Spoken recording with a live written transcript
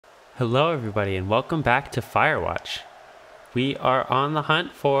Hello, everybody, and welcome back to Firewatch. We are on the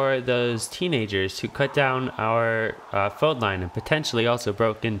hunt for those teenagers who cut down our phone line and potentially also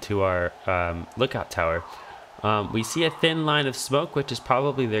broke into our lookout tower. We see a thin line of smoke, which is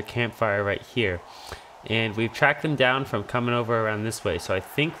probably their campfire right here. And we've tracked them down from coming over around this way. So I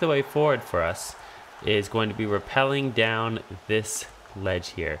think the way forward for us is going to be rappelling down this ledge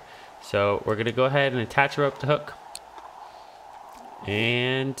here. So we're going to go ahead and attach a rope to hook.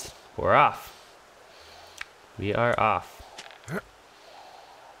 And we're off. We are off.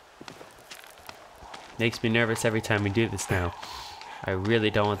 Makes me nervous every time we do this now. I really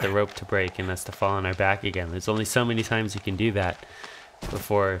don't want the rope to break and us to fall on our back again. There's only so many times you can do that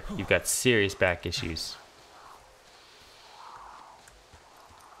before you've got serious back issues.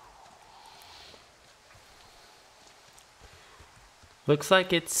 Looks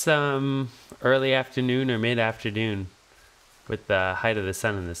like it's early afternoon or mid-afternoon with the height of the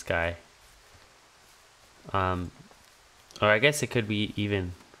sun in the sky. Or I guess it could be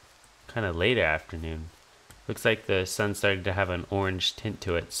even kind of later afternoon. Looks like the sun started to have an orange tint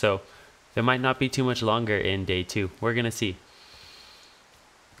to it. So there might not be too much longer in day 2. We're going to see.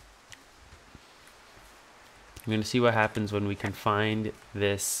 I'm going to see what happens when we can find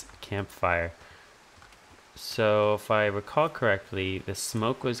this campfire. So if I recall correctly, the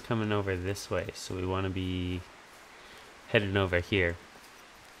smoke was coming over this way. So we want to be heading over here.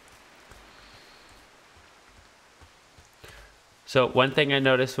 So one thing I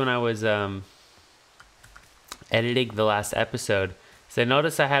noticed when I was editing the last episode is I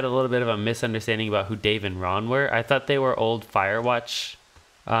noticed I had a little bit of a misunderstanding about who Dave and Ron were. I thought they were old Firewatch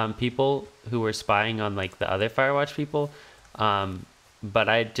people who were spying on like the other Firewatch people. But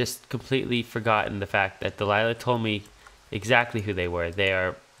I just completely forgotten the fact that Delilah told me exactly who they were. They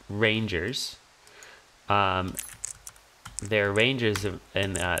are rangers. They're rangers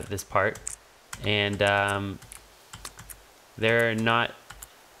in this part. And they're not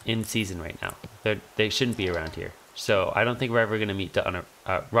in season right now. They shouldn't be around here. So I don't think we're ever going to meet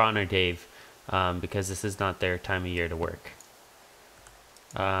Ron or Dave because this is not their time of year to work.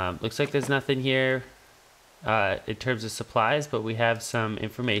 Looks like there's nothing here in terms of supplies, but we have some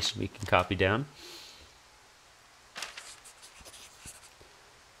information we can copy down.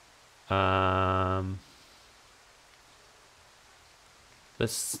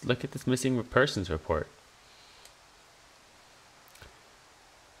 Let's look at this missing persons report.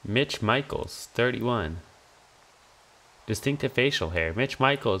 Mitch Michaels, 31. Distinctive facial hair. Mitch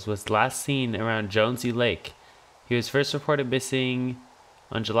Michaels was last seen around Jonesy Lake. He was first reported missing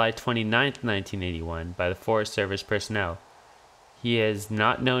on July 29th, 1981 by the Forest Service personnel. He is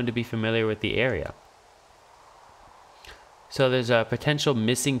not known to be familiar with the area. So there's a potential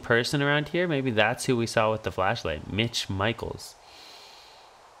missing person around here. Maybe that's who we saw with the flashlight. Mitch Michaels.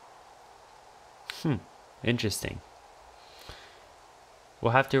 Interesting.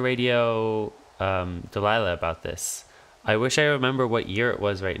 We'll have to radio Delilah about this. I wish I remember what year it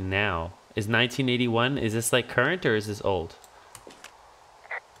was right now. Is 1981, is this like current or is this old?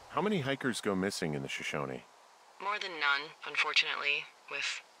 How many hikers go missing in the Shoshone? More than none, unfortunately,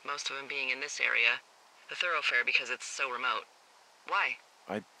 with most of them being in this area. The thoroughfare because it's so remote. Why?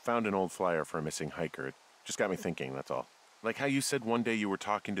 I found an old flyer for a missing hiker. It just got me thinking, that's all. Like how you said one day you were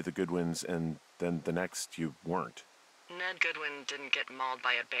talking to the Goodwins and then the next you weren't. Ned Goodwin didn't get mauled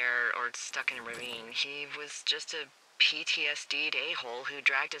by a bear or stuck in a ravine. He was just a PTSD'd a-hole who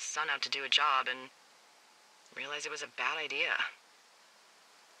dragged his son out to do a job and realized it was a bad idea.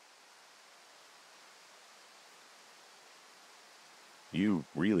 You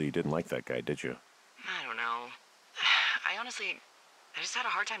really didn't like that guy, did you? I don't know. I just had a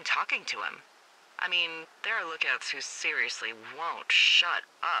hard time talking to him. I mean, there are lookouts who seriously won't shut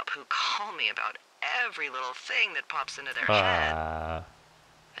up, who call me about every little thing that pops into their head.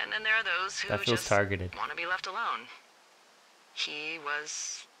 And then there are those who just targeted. Want to be left alone. He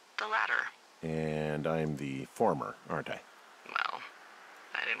was the latter. And I'm the former, aren't I? Well,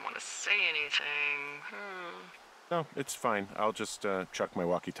 I didn't want to say anything. No, it's fine. I'll just chuck my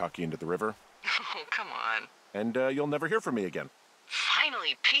walkie-talkie into the river. Oh, come on. And you'll never hear from me again.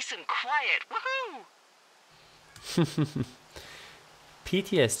 Finally, peace and quiet. Woohoo!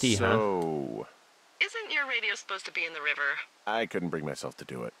 PTSD, huh? So... Isn't your radio supposed to be in the river? I couldn't bring myself to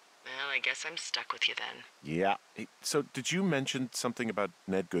do it. Well, I guess I'm stuck with you then. Yeah. Hey, so did you mention something about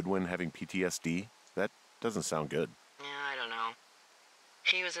Ned Goodwin having PTSD? That doesn't sound good. Yeah, I don't know.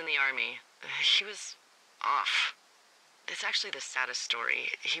 He was in the army. He was off. It's actually the saddest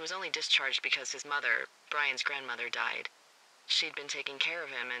story. He was only discharged because his mother, Brian's grandmother, died. She'd been taking care of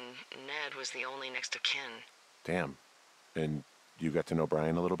him, and Ned was the only next of kin. Damn. And You got to know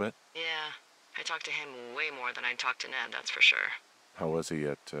Brian a little bit? Yeah, I talked to him way more than I'd talked to Ned, that's for sure. How was he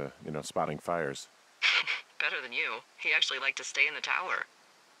at, spotting fires? Better than you. He actually liked to stay in the tower.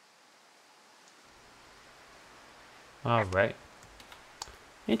 All right.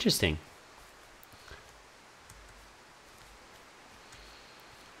 Interesting.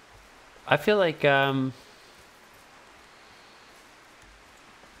 I feel like I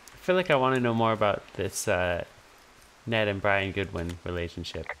want to know more about this Ned and Brian Goodwin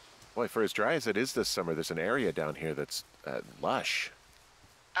relationship. Boy, for as dry as it is this summer, there's an area down here that's lush.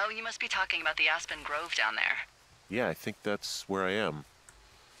 Oh, you must be talking about the Aspen Grove down there. Yeah, I think that's where I am.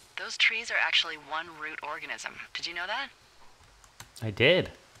 Those trees are actually one root organism. Did you know that? I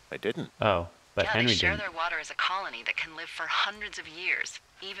did. I didn't. Oh, but yeah, Henry they share didn't. their water as a colony that can live for hundreds of years,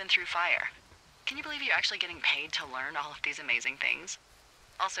 even through fire. Can you believe you're actually getting paid to learn all of these amazing things?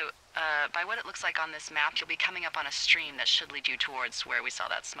 Also, by what it looks like on this map, you'll be coming up on a stream that should lead you towards where we saw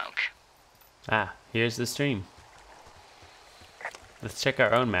that smoke. Ah, here's the stream. Let's check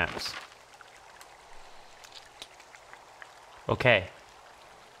our own maps. Okay.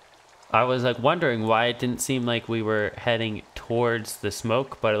 I was like wondering why it didn't seem like we were heading towards the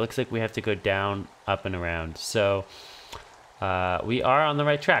smoke, but it looks like we have to go down, up, and around. So we are on the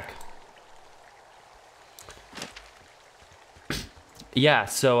right track. Yeah,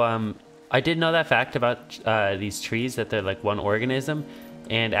 so I did know that fact about these trees, that they're like one organism,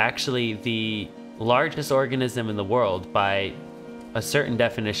 and actually the largest organism in the world by a certain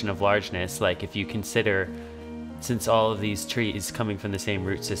definition of largeness, like if you consider, since all of these trees coming from the same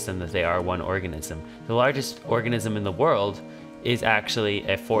root system, that they are one organism. The largest organism in the world is actually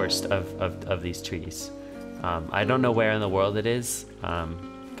a forest of these trees. I don't know where in the world it is,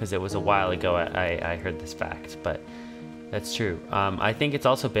 because it was a while ago I heard this fact, but that's true. I think it's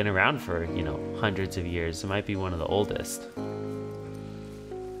also been around for, hundreds of years. It might be one of the oldest.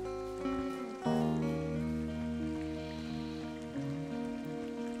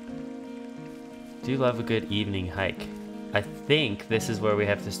 Do love a good evening hike. I think this is where we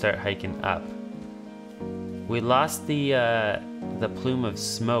have to start hiking up. We lost the plume of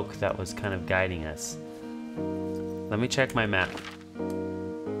smoke that was kind of guiding us. Let me check my map.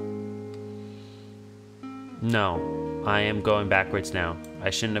 No, I am going backwards now.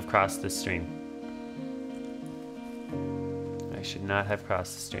 I shouldn't have crossed this stream. I should not have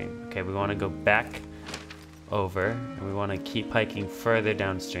crossed the stream. Okay, we want to go back over, and we want to keep hiking further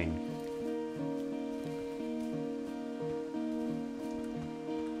downstream.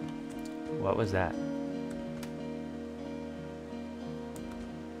 What was that?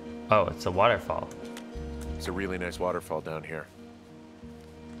 Oh, it's a waterfall. It's a really nice waterfall down here.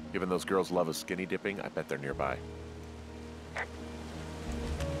 Given those girls love a skinny dipping, I bet they're nearby.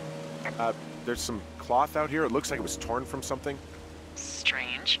 There's some cloth out here. It looks like it was torn from something.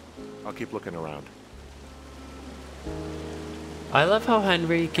 Strange. I'll keep looking around. I love how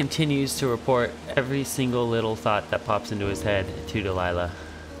Henry continues to report every single little thought that pops into his head to Delilah,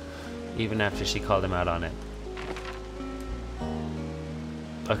 even after she called him out on it.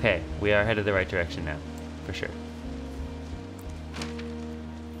 Okay, we are headed the right direction now, for sure.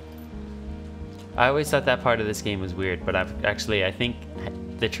 I always thought that part of this game was weird, but I think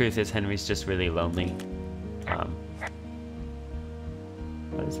the truth is Henry's just really lonely.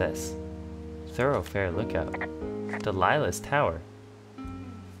 What is this? Thoroughfare Lookout. Delilah's Tower.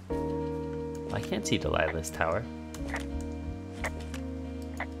 I can't see Delilah's Tower.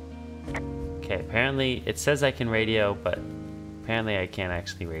 Okay, apparently it says I can radio, but apparently I can't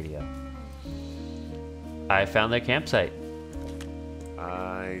actually radio. I found their campsite.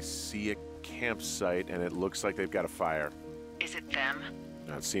 I see a campsite, and it looks like they've got a fire. Is it them?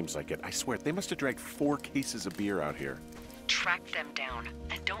 No, it seems like it. I swear, they must have dragged 4 cases of beer out here. Track them down,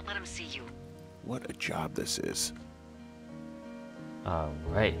 and don't let them see you. What a job this is.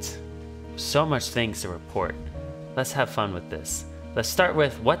 Alright. So much things to report. Let's have fun with this. Let's start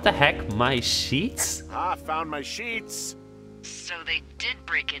with, what the heck, my sheets? Ah, found my sheets! So they did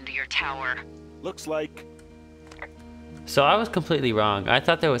break into your tower. Looks like... So I was completely wrong. I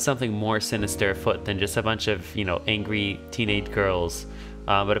thought there was something more sinister afoot than just a bunch of, angry teenage girls.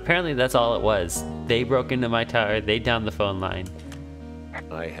 But apparently that's all it was. They broke into my tower, they downed the phone line.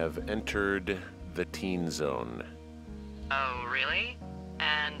 I have entered the teen zone. Oh, really?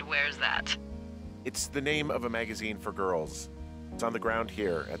 And where's that? It's the name of a magazine for girls. It's on the ground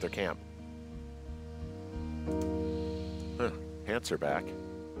here at their camp. Huh, pants are back.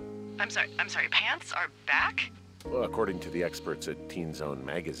 I'm sorry, pants are back? Well, according to the experts at Teen Zone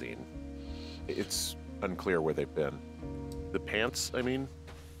magazine. It's unclear where they've been. The pants, I mean?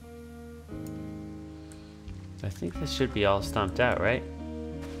 I think this should be all stomped out, right?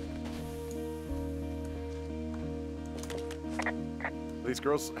 These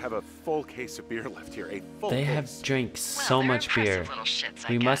girls have a full case of beer left here. A full They case. have drank Well, so they're much beer. impressive little shits, I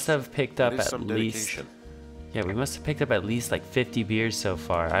We must guess. have picked That up is at some least... dedication. Yeah, we must have picked up at least like 50 beers so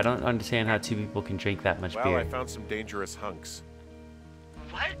far. I don't understand how two people can drink that much Well, beer. I found some dangerous hunks.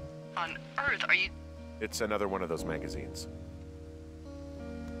 What on earth are you... It's another one of those magazines.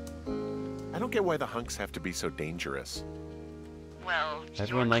 I don't get why the hunks have to be so dangerous. Well,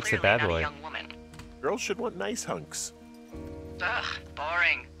 Everyone you're likes a clearly bad not boy. a young woman. Girls should want nice hunks. Ugh,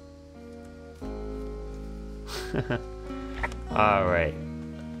 boring. Alright.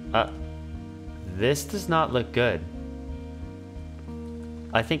 This does not look good.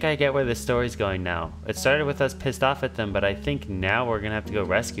 I think I get where the story's going now. It started with us pissed off at them, but I think now we're gonna have to go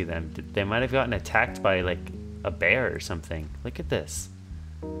rescue them. They might have gotten attacked by, like, a bear or something. Look at this.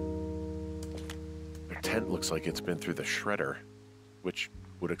 Their tent looks like it's been through the shredder, which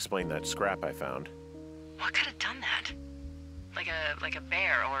would explain that scrap I found. What could have done that? Like a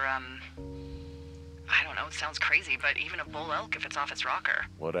bear or I don't know, it sounds crazy, but even a bull elk if it's off its rocker.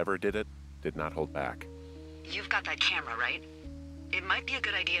 Whatever did it, did not hold back. You've got that camera, right? It might be a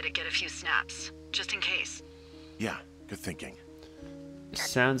good idea to get a few snaps, just in case. Yeah, good thinking.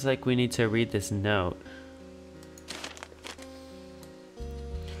 Sounds like we need to read this note.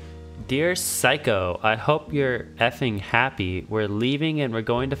 Dear Psycho, I hope you're effing happy. We're leaving and we're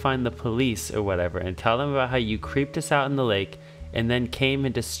going to find the police or whatever and tell them about how you creeped us out in the lake and then came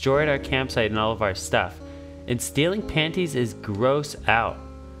and destroyed our campsite and all of our stuff. And stealing panties is gross out.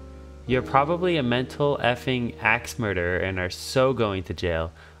 You're probably a mental effing axe murderer and are so going to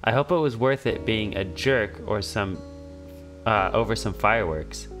jail. I hope it was worth it being a jerk or some over some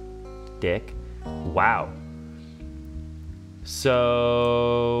fireworks. Dick. Wow.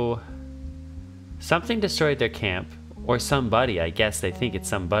 So something destroyed their camp, or somebody. I guess they think it's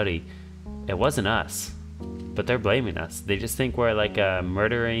somebody. It wasn't us, but they're blaming us. They just think we're like a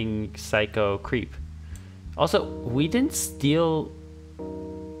murdering psycho creep. Also, we didn't steal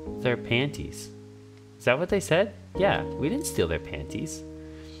their panties. Is that what they said? Yeah, we didn't steal their panties.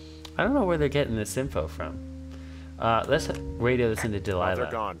 I don't know where they're getting this info from. Let's radio this into Delilah.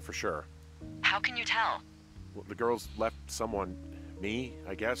 They're gone, for sure. How can you tell? Well, the girls left someone, me,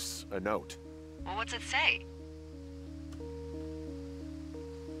 I guess, a note. Well, what's it say?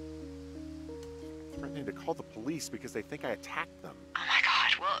 Threatening to call the police because they think I attacked them. Oh my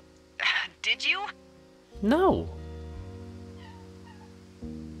god, well, did you? No.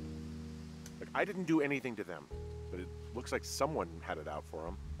 Like, I didn't do anything to them, but it looks like someone had it out for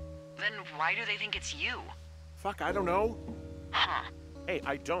them. Then why do they think it's you? Fuck, I don't know. Huh. Hey,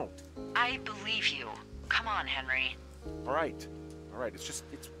 I don't. I believe you. Come on, Henry. All right. It's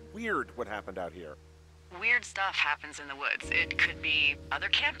weird what happened out here. Weird stuff happens in the woods. It could be other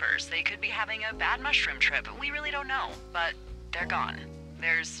campers. They could be having a bad mushroom trip. We really don't know, but they're gone.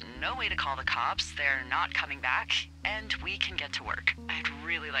 There's no way to call the cops. They're not coming back, and we can get to work. I'd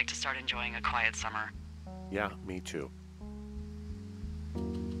really like to start enjoying a quiet summer. Yeah, me too.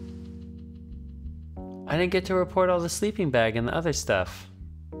 I didn't get to report all the sleeping bag and the other stuff.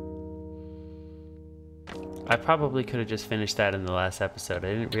 I probably could have just finished that in the last episode.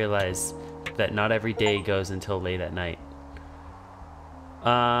 I didn't realize that not every day goes until late at night.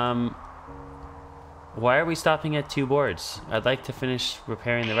 Why are we stopping at 2 boards? I'd like to finish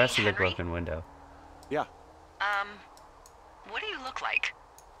repairing the rest of the Henry? broken window. Yeah. What do you look like?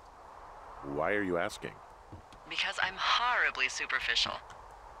 Why are you asking? Because I'm horribly superficial.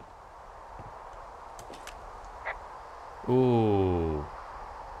 Ooh.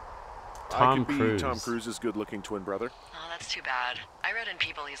 I Tom could be Cruise. Tom Cruise's good-looking twin brother. Oh, that's too bad. I read in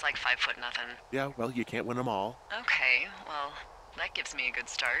People he's like 5 foot nothing. Yeah, well, you can't win them all. Okay, well, that gives me a good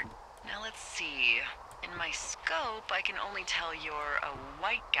start. Now let's see. In my scope, I can only tell you're a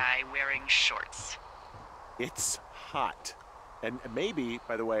white guy wearing shorts. It's hot. And maybe,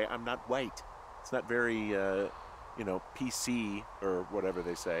 by the way, I'm not white. It's not very, PC or whatever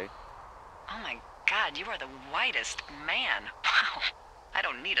they say. Oh my god, you are the whitest man. Wow. I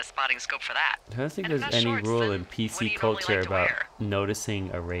don't need a spotting scope for that. I don't think And if there's not any shorts, rule then in what do PC you normally culture like to about wear?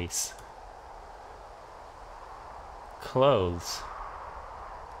 noticing a race. Clothes.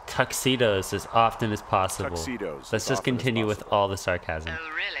 Tuxedos as often as possible. Tuxedos Let's as just often as continue with possible. all the sarcasm. Oh,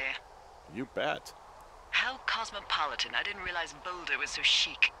 really? You bet. How cosmopolitan. I didn't realize Boulder was so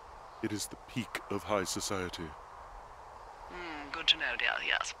chic. It is the peak of high society. Good to know, dear,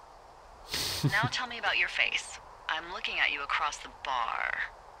 yes. Now tell me about your face. I'm looking at you across the bar.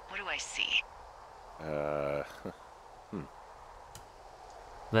 What do I see?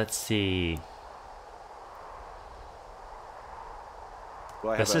 Let's see.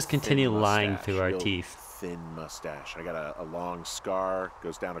 Well, I Let's have a just continue thin lying mustache, through our real teeth. Thin mustache. I got a long scar,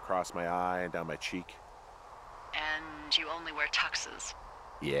 goes down across my eye and down my cheek. And you only wear tuxes.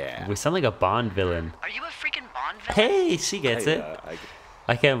 Yeah. We sound like a Bond villain. Are you a freaking Bond villain? Hey, she gets it.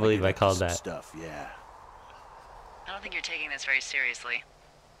 I can't believe I called that. Stuff, yeah. I don't think you're taking this very seriously.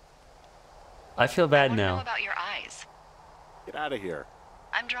 I feel I bad want to know now. about your eyes. Get out of here.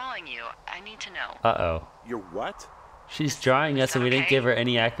 I'm drawing you. I need to know. Uh-oh. You're what? She's drawing us and we didn't give her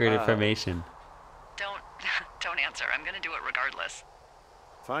any accurate information. Don't answer. I'm gonna do it regardless.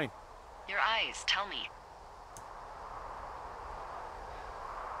 Fine. Your eyes, tell me.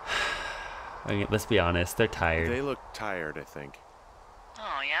 Okay, let's be honest, they're tired. They look tired, I think.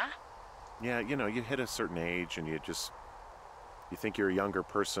 Oh, yeah? Yeah, you know, you hit a certain age and you think you're a younger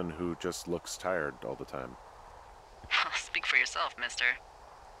person who just looks tired all the time. Speak for yourself, mister.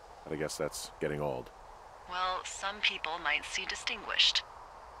 But I guess that's getting old. Well, some people might see distinguished.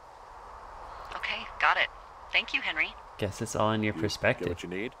 Okay, got it. Thank you, Henry. Guess it's all in your You perspective. get what you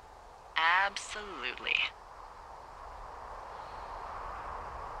need? Absolutely.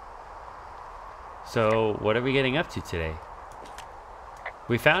 So, what are we getting up to today?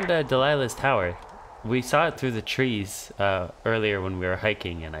 We found Delilah's tower. We saw it through the trees earlier when we were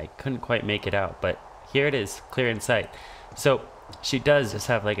hiking, and I couldn't quite make it out, but here it is, clear in sight. So, she does just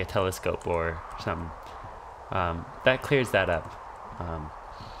have like a telescope or something. That clears that up.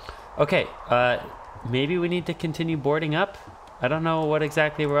 Okay, maybe we need to continue boarding up? I don't know what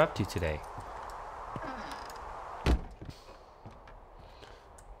exactly we're up to today.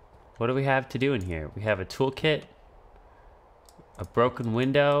 What do we have to do in here? We have a toolkit, a broken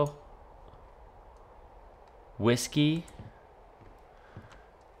window, whiskey.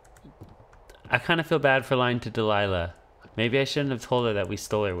 I kind of feel bad for lying to Delilah. Maybe I shouldn't have told her that we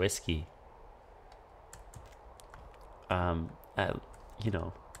stole her whiskey.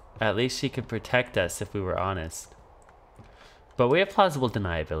 At least she could protect us if we were honest. But we have plausible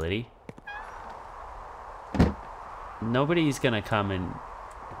deniability. Nobody's gonna come and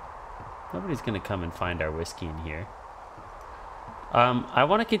find our whiskey in here. I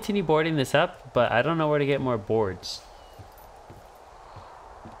want to continue boarding this up, but I don't know where to get more boards.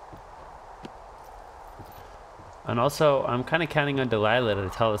 And also, I'm kind of counting on Delilah to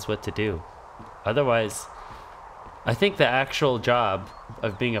tell us what to do. Otherwise, I think the actual job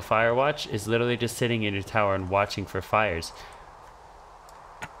of being a Firewatch is literally just sitting in your tower and watching for fires.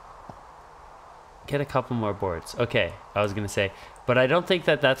 Get a couple more boards. Okay, I was going to say. But I don't think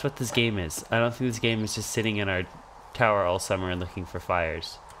that that's what this game is. I don't think this game is just sitting in our tower all summer and looking for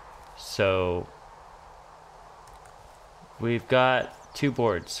fires. So, we've got 2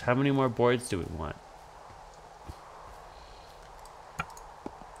 boards. How many more boards do we want?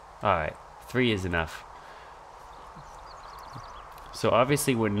 Alright, 3 is enough. So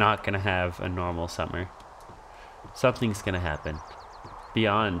obviously we're not going to have a normal summer. Something's going to happen.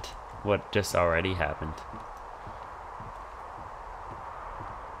 Beyond what just already happened.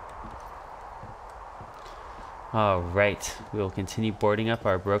 Alright, we will continue boarding up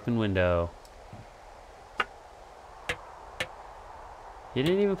our broken window. He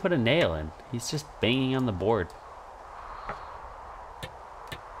didn't even put a nail in. He's just banging on the board.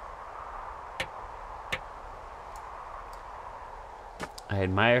 I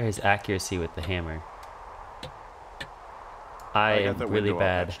admire his accuracy with the hammer. I am really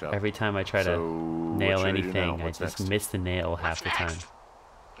bad. Every time I try to nail anything, I just miss the nail half the time.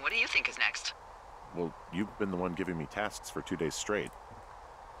 What do you think is next? Well, you've been the one giving me tasks for 2 days straight.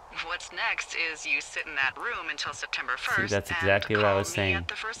 What's next is you sit in that room until September 1st. See, that's exactly what I was saying. At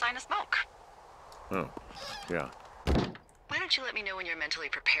the first sign of smoke. Oh, yeah. Why don't you let me know when you're mentally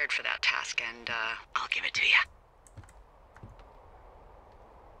prepared for that task, and I'll give it to you.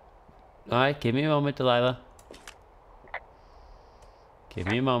 Alright, give me a moment, Delilah. Give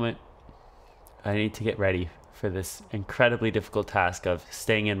me a moment. I need to get ready for this incredibly difficult task of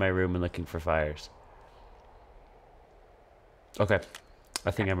staying in my room and looking for fires. Okay,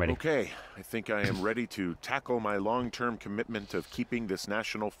 I think I'm ready. Okay, I think I am ready to tackle my long-term commitment of keeping this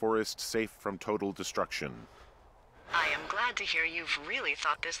national forest safe from total destruction. I am glad to hear you've really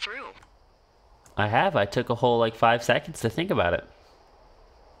thought this through. I have. I took a whole 5 seconds to think about it.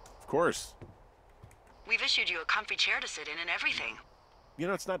 Of course. We've issued you a comfy chair to sit in and everything. You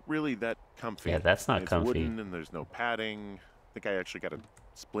know, it's not really that comfy. Yeah, that's not comfy. It's wooden and there's no padding. I think I actually got a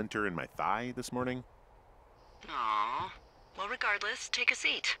splinter in my thigh this morning. Aww. Well, regardless, take a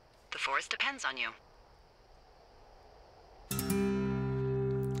seat. The forest depends on you.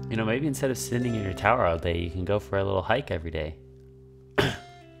 You know, maybe instead of sitting in your tower all day, you can go for a little hike every day.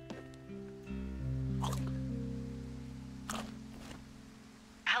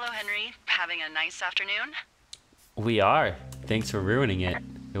 Henry, having a nice afternoon? We are. Thanks for ruining it.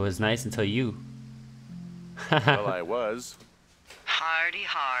 It was nice until you. Well, I was. Hardy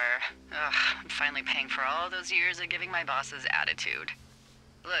har. Ugh, I'm finally paying for all those years of giving my bosses attitude.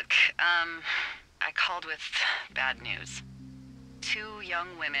 Look, I called with bad news. 2 young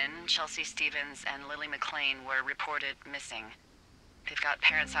women, Chelsea Stevens and Lily McLean, were reported missing. They've got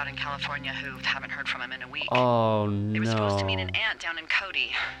parents out in California who haven't heard from them in a week. Oh, no. They were supposed to meet an aunt down in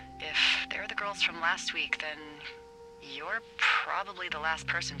Cody. If they're the girls from last week, then you're probably the last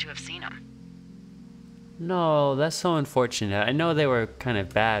person to have seen them. No, that's so unfortunate. I know they were kind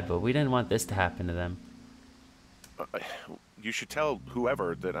of bad, but we didn't want this to happen to them. You should tell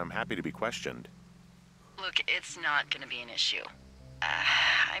whoever that I'm happy to be questioned. Look, it's not gonna be an issue.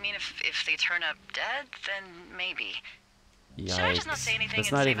 I mean, if they turn up dead, then maybe. Yikes. Should I just not say anything That's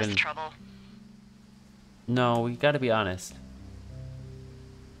and not save us even... the trouble? No, we gotta be honest.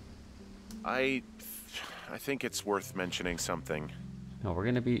 I think it's worth mentioning something. No, we're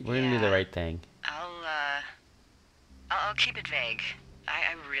gonna do the right thing. I'll keep it vague.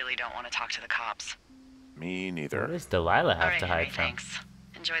 I really don't want to talk to the cops. Me neither. What does Delilah have All right, to Henry, hide from? thanks.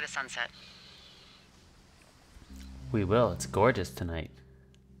 Enjoy the sunset. We will. It's gorgeous tonight.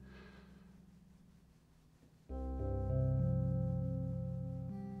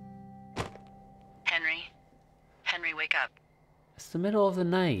 Henry, wake up. It's the middle of the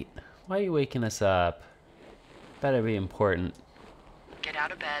night. Why are you waking us up? Better be important. Get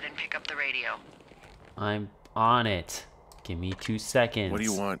out of bed and pick up the radio. I'm on it. Give me 2 seconds. What do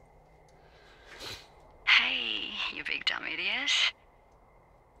you want? Hey, you big dumb idiot.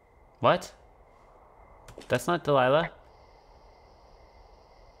 What? That's not Delilah?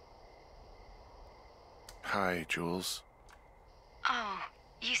 Hi, Jules. Oh,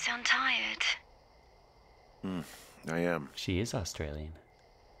 you sound tired. I am. She is Australian.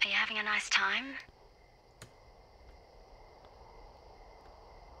 Are you having a nice time?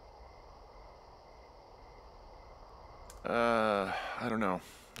 I don't know.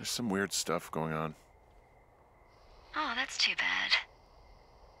 There's some weird stuff going on. Oh, that's too bad.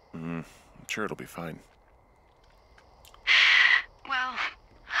 I'm sure it'll be fine. Well,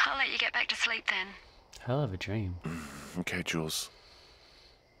 I'll let you get back to sleep then. Hell of a dream. Okay, Jules.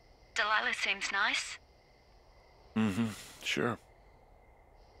 Delilah seems nice. Sure.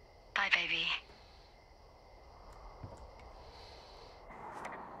 Bye, baby.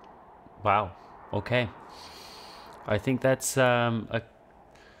 Wow. Okay. I think that's a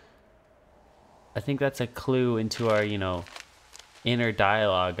clue into our, inner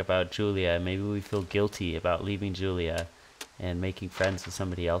dialogue about Julia. Maybe we feel guilty about leaving Julia and making friends with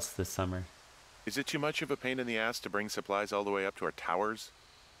somebody else this summer. Is it too much of a pain in the ass to bring supplies all the way up to our towers?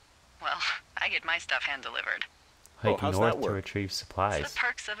 Well, I get my stuff hand-delivered. Hike how's north that to work? retrieve It's supplies. the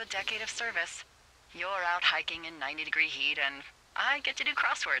perks of a decade of service. You're out hiking in 90-degree heat, and I get to do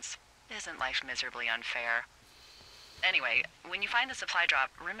crosswords. Isn't life miserably unfair? Anyway, when you find the supply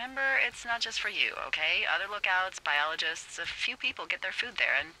drop, remember it's not just for you, okay? Other lookouts, biologists, a few people get their food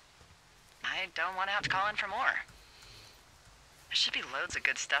there, and I don't want to have to call in for more. There should be loads of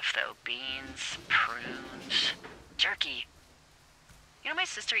good stuff, though. Beans, prunes, jerky. You know, my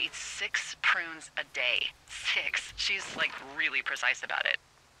sister eats 6 prunes a day. 6. She's, like, really precise about it.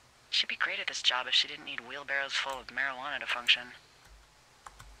 She'd be great at this job if she didn't need wheelbarrows full of marijuana to function.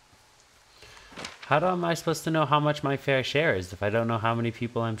 How am I supposed to know how much my fair share is if I don't know how many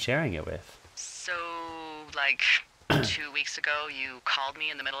people I'm sharing it with? So, like, 2 weeks ago, you called me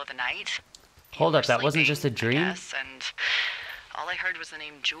in the middle of the night? Hold You up, were that wasn't just a sleeping, dream? I guess, and all I heard was the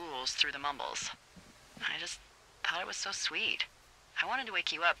name Jules through the mumbles. I just thought it was so sweet. I wanted to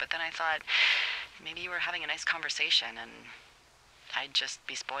wake you up, but then I thought maybe you were having a nice conversation and I'd just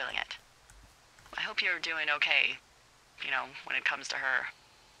be spoiling it. I hope you're doing okay, when it comes to her.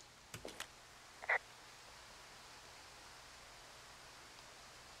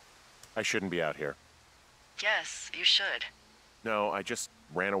 I shouldn't be out here. Yes, you should. No, I just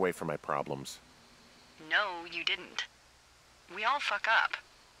ran away from my problems. No, you didn't. We all fuck up.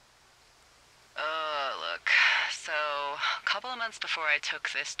 Look, so a couple of months before I took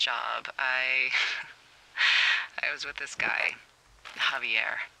this job, I was with this guy,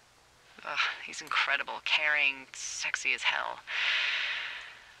 Javier. Ugh, he's incredible, caring, sexy as hell.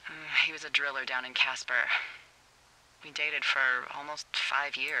 He was a driller down in Casper. We dated for almost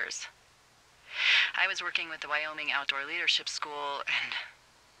 5 years. I was working with the Wyoming Outdoor Leadership School, and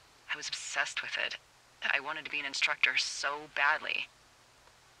I was obsessed with it. I wanted to be an instructor so badly.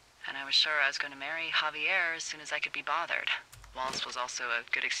 And I was sure I was going to marry Javier as soon as I could be bothered. Waltz was also a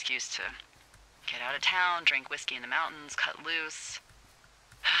good excuse to get out of town, drink whiskey in the mountains, cut loose.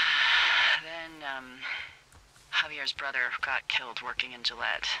 Javier's brother got killed working in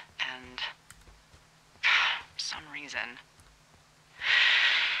Gillette, and for some reason,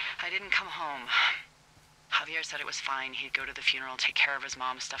 I didn't come home. Javier said it was fine. He'd go to the funeral, take care of his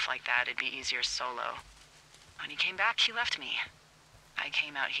mom, stuff like that. It'd be easier solo. When he came back, he left me. I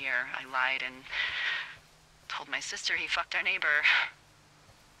came out here, I lied, and told my sister he fucked our neighbor.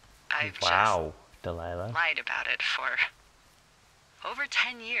 I've Wow, Delilah. just lied about it for over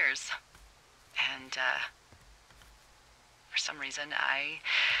 10 years. And, for some reason, I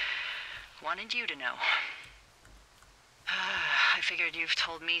wanted you to know. I figured you've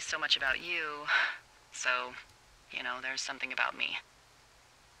told me so much about you, so, you know, there's something about me.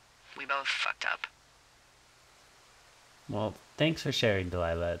 We both fucked up. Well, thanks for sharing,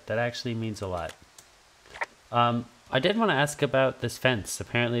 Delilah. That actually means a lot. I did want to ask about this fence.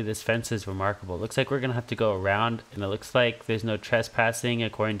 Apparently this fence is remarkable. It looks like we're going to have to go around, and it looks like there's no trespassing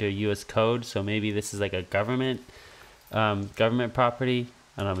according to a U.S. code, so maybe this is like a government property.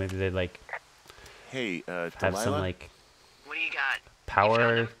 I don't know, maybe they like Hey, have Delilah? some like What do you got?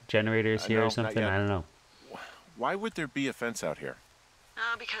 power generators here No, or not something. yet. I don't know. Why would there be a fence out here?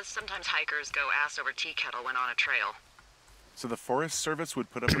 Because sometimes hikers go ass over tea kettle when on a trail. So the Forest Service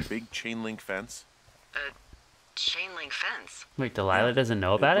would put up a big chain link fence? A chain link fence. Wait, Delilah doesn't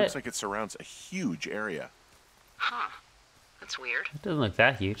know about It it? looks like it surrounds a huge area. Huh. That's weird. It doesn't look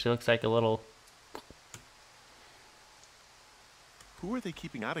that huge. It looks like a little... Who are they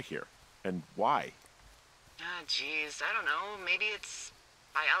keeping out of here? And why? Ah, geez, I don't know. Maybe it's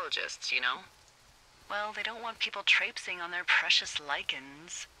biologists, you know? Well, they don't want people traipsing on their precious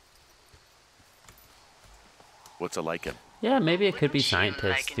lichens. What's a lichen? Yeah, maybe it could be Wouldn't you scientists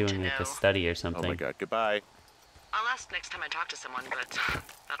like to doing like know? a study or Oh something. my god, goodbye. I'll ask next time I talk to someone, but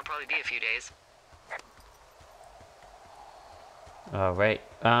that'll probably be a few days. All right.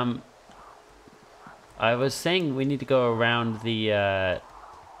 I was saying we need to go around the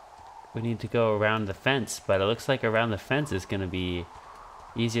fence, but it looks like around the fence is going to be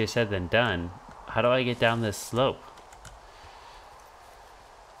easier said than done. How do I get down this slope?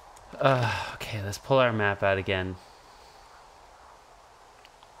 Okay, let's pull our map out again.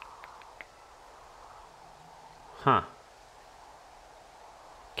 Huh.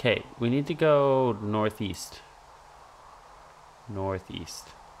 Okay, we need to go northeast. Northeast.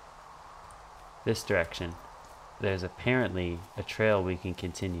 This direction. There's apparently a trail we can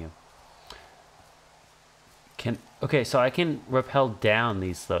continue. Okay, so I can rappel down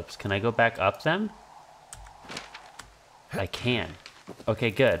these slopes. Can I go back up them? I can. Okay,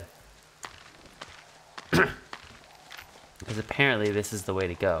 good. Because apparently this is the way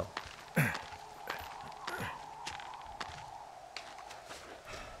to go.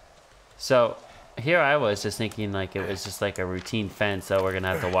 So here I was just thinking like it was just like a routine fence, so we're gonna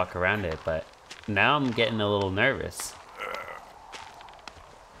have to walk around it, but now I'm getting a little nervous.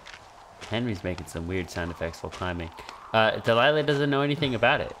 Henry's making some weird sound effects while climbing. Delilah doesn't know anything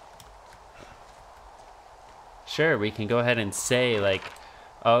about it. Sure, we can go ahead and say like,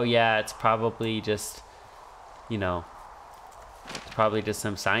 oh yeah, it's probably just, you know, it's probably just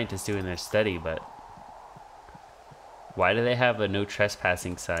some scientists doing their study, but why do they have a no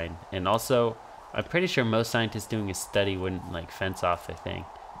trespassing sign? And also, I'm pretty sure most scientists doing a study wouldn't like fence off their thing.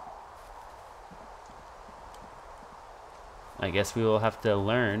 I guess we will have to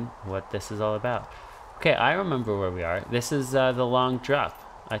learn what this is all about. Okay, I remember where we are. This is the long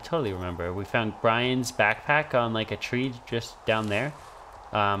drop. I totally remember. We found Brian's backpack on like a tree just down there.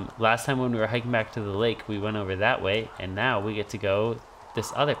 Last time when we were hiking back to the lake, we went over that way, and now we get to go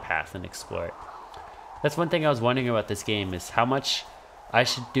this other path and explore it. That's one thing I was wondering about this game, is how much I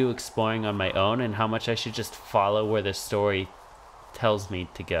should do exploring on my own and how much I should just follow where the story tells me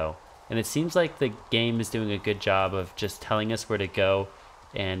to go. And it seems like the game is doing a good job of just telling us where to go,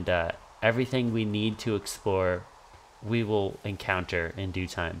 and everything we need to explore we will encounter in due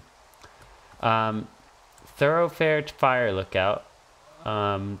time. Thoroughfare Fire Lookout,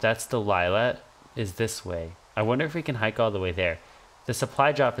 that's Delilah, is this way. I wonder if we can hike all the way there. The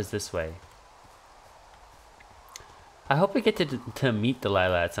supply drop is this way. I hope we get to meet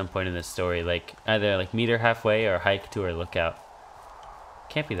Delilah at some point in this story, like either like meet her halfway or hike to her lookout.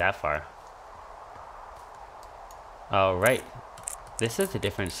 Can't be that far. All right, this is a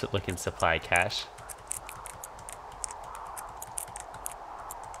different looking supply cache.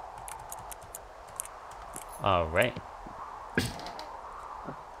 All right.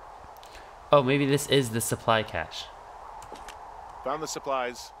 Oh, maybe this is the supply cache. Found the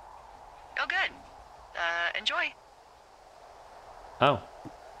supplies. Oh, good. Enjoy. Oh,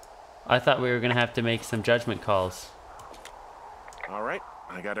 I thought we were gonna have to make some judgment calls. All right,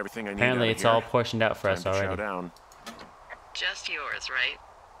 I got everything I need. Apparently, it's all portioned out for us Time to chow already. down. Just yours, right?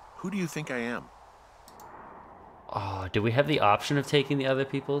 Who do you think I am? Oh, do we have the option of taking the other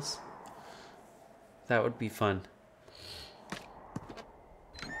people's? That would be fun.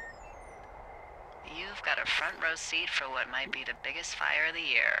 You've got a front row seat for what might be the biggest fire of the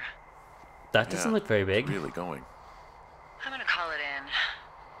year. That doesn't look very big. It's really going. I'm gonna call it in.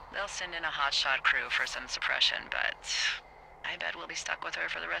 They'll send in a hotshot crew for some suppression, but I bet we'll be stuck with her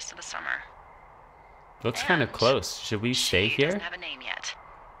for the rest of the summer. Looks kind of close. Should we stay She here? doesn't have a name yet.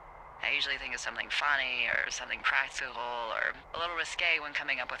 I usually think of something funny or something practical or a little risque when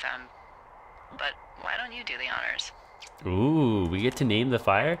coming up with them. But why don't you do the honors? Ooh, we get to name the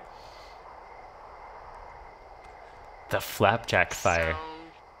fire? The Flapjack Fire.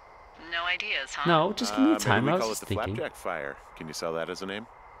 So, no ideas, huh? No, just give me time. Maybe I we was call it just the thinking. Flapjack Fire. Can you sell that as a name?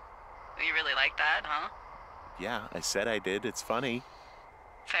 You really like that, huh? Yeah, I said I did. It's funny.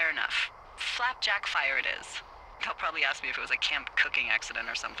 Fair enough. Flapjack Fire it is. They'll probably ask me if it was a camp cooking accident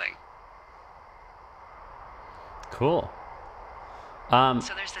or something. Cool.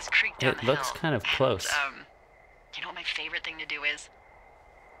 So there's this creek down the It looks hill, kind of close. And, you know what my favorite thing to do is?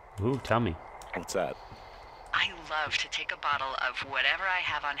 Ooh, tell me. What's that? I love to take a bottle of whatever I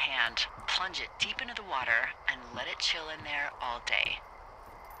have on hand, plunge it deep into the water, and let it chill in there all day.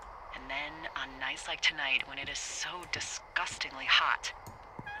 And then, on nights like tonight, when it is so disgustingly hot,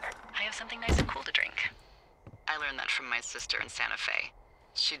 I have something nice and cool to drink. I learned that from my sister in Santa Fe.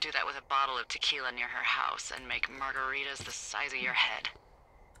 She'd do that with a bottle of tequila near her house and make margaritas the size of your head.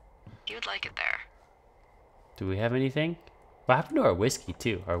 You'd like it there. Do we have anything? What happened to our whiskey,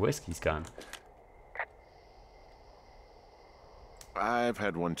 too? Our whiskey's gone. I've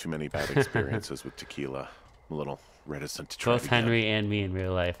had one too many bad experiences with tequila. I'm a little reticent to try Both it again. Henry and me in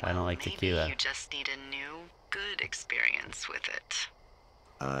real life. I don't like Maybe tequila. you just need a new, good experience with it.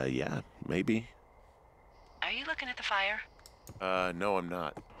 Yeah, maybe. Are you looking at the fire? No, I'm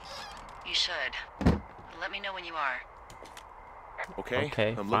not. You should. Let me know when you are. Okay,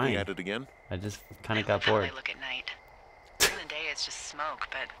 I'm fine. looking at it again. I just kind I of got love how bored. they look at night. During the day, it's just smoke,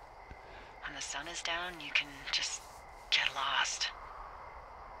 but when the sun is down, you can just get lost.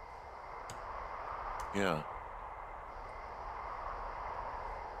 Yeah.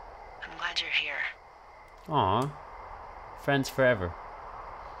 I'm glad you're here. Aw. Friends forever.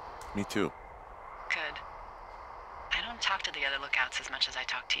 Me too. Good. I don't talk to the other lookouts as much as I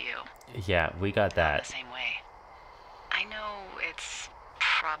talk to you. Yeah, we got The that. same way. I know it's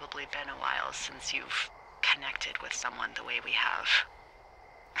probably been a while since you've connected with someone the way we have.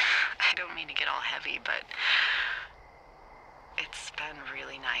 I don't mean to get all heavy, but it's been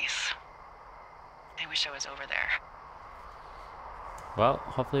really nice. I wish I was over there. Well,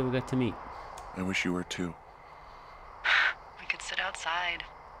 hopefully we'll get to meet. I wish you were too. We could sit outside.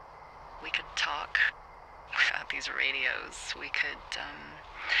 We could talk without these radios. We could,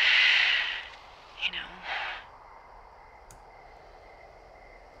 you know.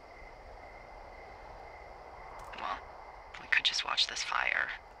 Well, we could just watch this fire.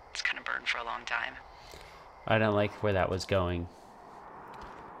 It's gonna burn for a long time. I don't like where that was going.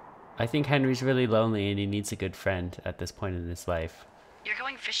 I think Henry's really lonely and he needs a good friend at this point in his life. You're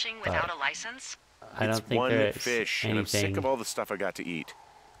going fishing without a license? I don't It's think one there's fish, and I'm sick anything. of all the stuff I got to eat.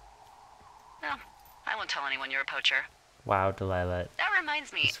 No, I won't tell anyone you're a poacher. Wow, Delilah. That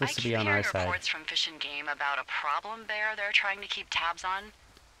reminds me, You're supposed I to keep be on hearing our side. reports from Fish and Game about a problem bear they're trying to keep tabs on.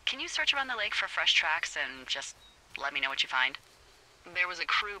 Can you search around the lake for fresh tracks and just let me know what you find? There was a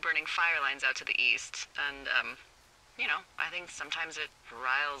crew burning fire lines out to the east, and, you know, I think sometimes it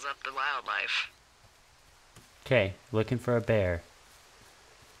riles up the wildlife. Okay, looking for a bear.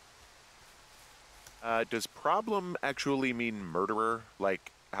 Does problem actually mean murderer?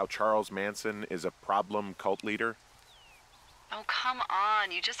 Like how Charles Manson is a problem cult leader? Oh, come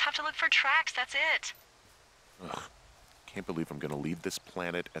on. You just have to look for tracks. That's it. Ugh. Can't believe I'm gonna leave this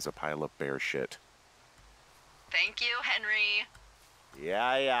planet as a pile of bear shit. Thank you, Henry.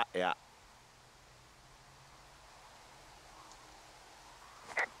 Yeah.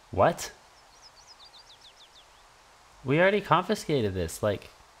 What? We already confiscated this, like,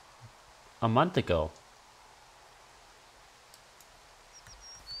 a month ago.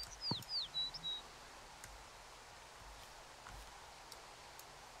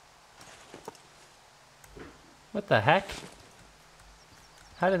 What the heck?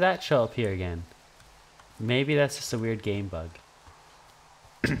 How did that show up here again? Maybe that's just a weird game bug.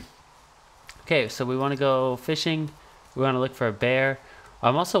 Okay, so we want to go fishing. We want to look for a bear.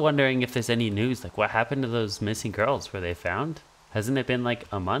 I'm also wondering if there's any news, like what happened to those missing girls? Were they found? Hasn't it been like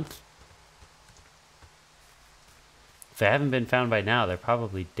a month? they haven't been found by now, they're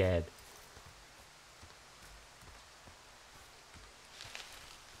probably dead.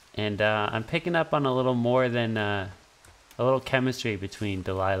 And I'm picking up on a little more than a little chemistry between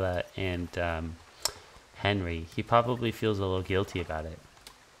Delilah and Henry. He probably feels a little guilty about it.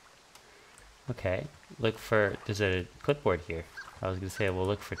 Okay, look for, there's a clipboard here. I was gonna say we'll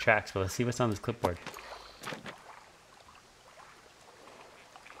look for tracks, but let's see what's on this clipboard.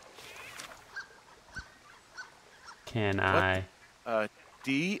 Can I?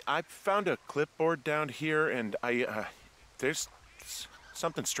 Dee, I found a clipboard down here, and there's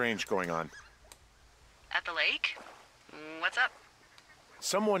something strange going on. At the lake? What's up?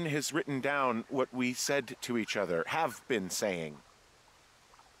 Someone has written down what we said to each other, have been saying.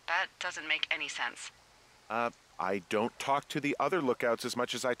 That doesn't make any sense. I don't talk to the other lookouts as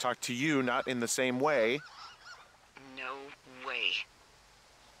much as I talk to you, not in the same way. No way.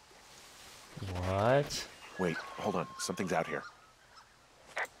 What? Wait, hold on. Something's out here.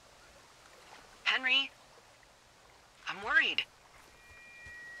 Henry, I'm worried.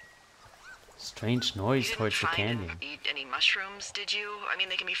 Strange noise You towards the didn't find canyon. and eat any mushrooms, did you? I mean,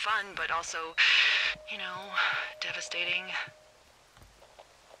 they can be fun, but also, you know, devastating.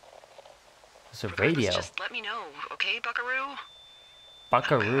 There's a Regardless, radio. Just let me know, okay, Buckaroo?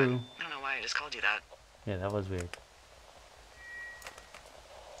 Buckaroo. I don't know why I just called you that. Yeah, that was weird.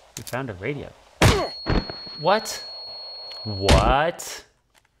 We found a radio. What? What?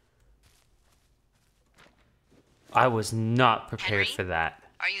 I was not prepared Henry? for that.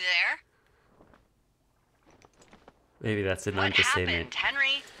 Are you there? Maybe that's an What understatement. happened,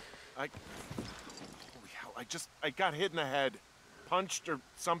 Henry? Holy hell, I got hit in the head. Punched or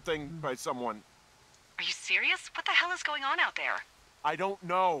something by someone. Are you serious? What the hell is going on out there? I don't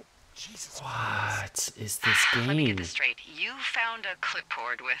know. Jesus Christ. What is this game? Let me get this straight. You found a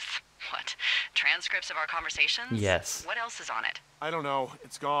clipboard with, what, transcripts of our conversations? Yes. What else is on it? I don't know.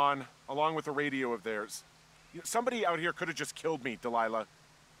 It's gone, along with the radio of theirs. Somebody out here could have just killed me, Delilah.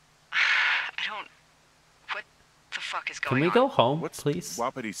 I don't... What the fuck is going Can on? we go home, What's please?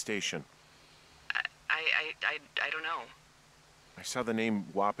 Wapiti Station? I don't know. I saw the name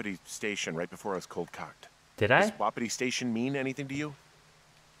Wapiti Station right before I was cold cocked. Did Does I? Wapiti Station mean anything to you?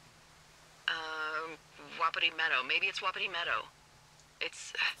 Wapiti Meadow. Maybe it's Wapiti Meadow.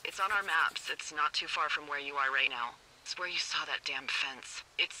 It's on our maps. It's not too far from where you are right now. It's where you saw that damn fence.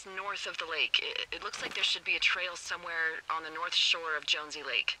 It's north of the lake. It looks like there should be a trail somewhere on the north shore of Jonesy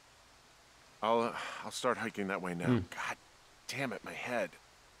Lake. I'll start hiking that way now. God damn it, my head.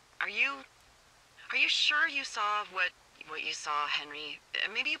 Are you sure you saw what you saw, Henry?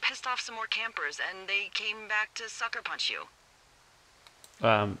 Maybe you pissed off some more campers and they came back to sucker punch you.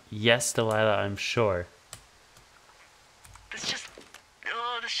 Yes, Delilah, I'm sure. This just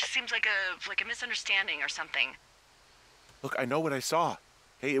seems like a misunderstanding or something. Look, I know what I saw.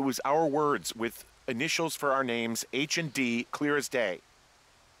 Hey, it was our words with initials for our names, H and D, clear as day.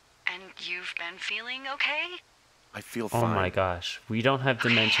 And you've been feeling okay? I feel Oh fine. my gosh. We don't have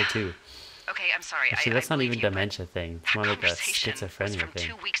dementia too. Okay, I'm sorry. Actually, that's I not believe even you, but dementia thing. It's that more like a conversation was schizophrenia from thing.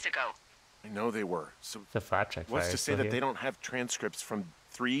 2 weeks ago. I know they were. So The flapjack fire what's to is say still that here. they don't have transcripts from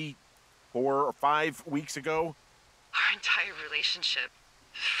 3, 4, or 5 weeks ago? Our entire relationship,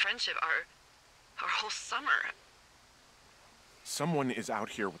 friendship, our whole summer. Someone is out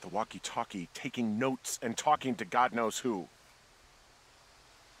here with a walkie-talkie taking notes and talking to God knows who.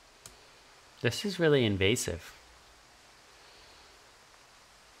 This is really invasive.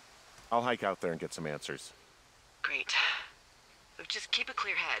 I'll hike out there and get some answers. Great. Just keep a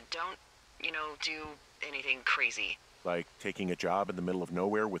clear head. Don't, do anything crazy. Like taking a job in the middle of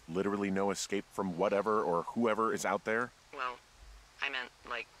nowhere with literally no escape from whatever or whoever is out there? Well, I meant,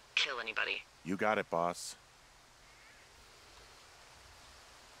 kill anybody. You got it, boss.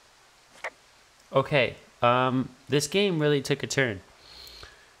 Okay, this game really took a turn.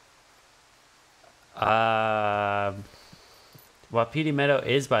 Wapiti Meadow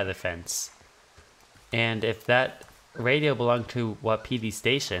is by the fence. And if that radio belonged to Wapiti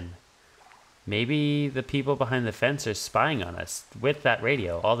Station, maybe the people behind the fence are spying on us with that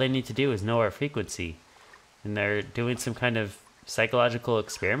radio. All they need to do is know our frequency. And they're doing some kind of psychological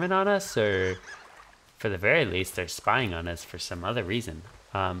experiment on us, or for the very least, they're spying on us for some other reason.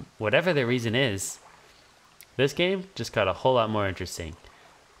 Whatever the reason is, this game just got a whole lot more interesting.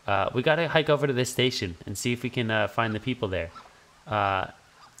 We gotta hike over to this station and see if we can find the people there.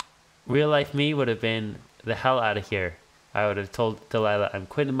 Real life me would have been the hell out of here. I would have told Delilah, I'm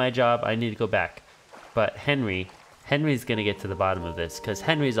quitting my job, I need to go back. But Henry's gonna get to the bottom of this, because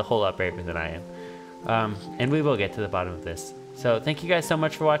Henry's a whole lot braver than I am. And we will get to the bottom of this. So thank you guys so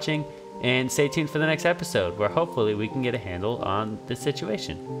much for watching. And stay tuned for the next episode, where hopefully we can get a handle on the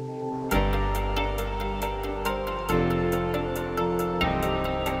situation.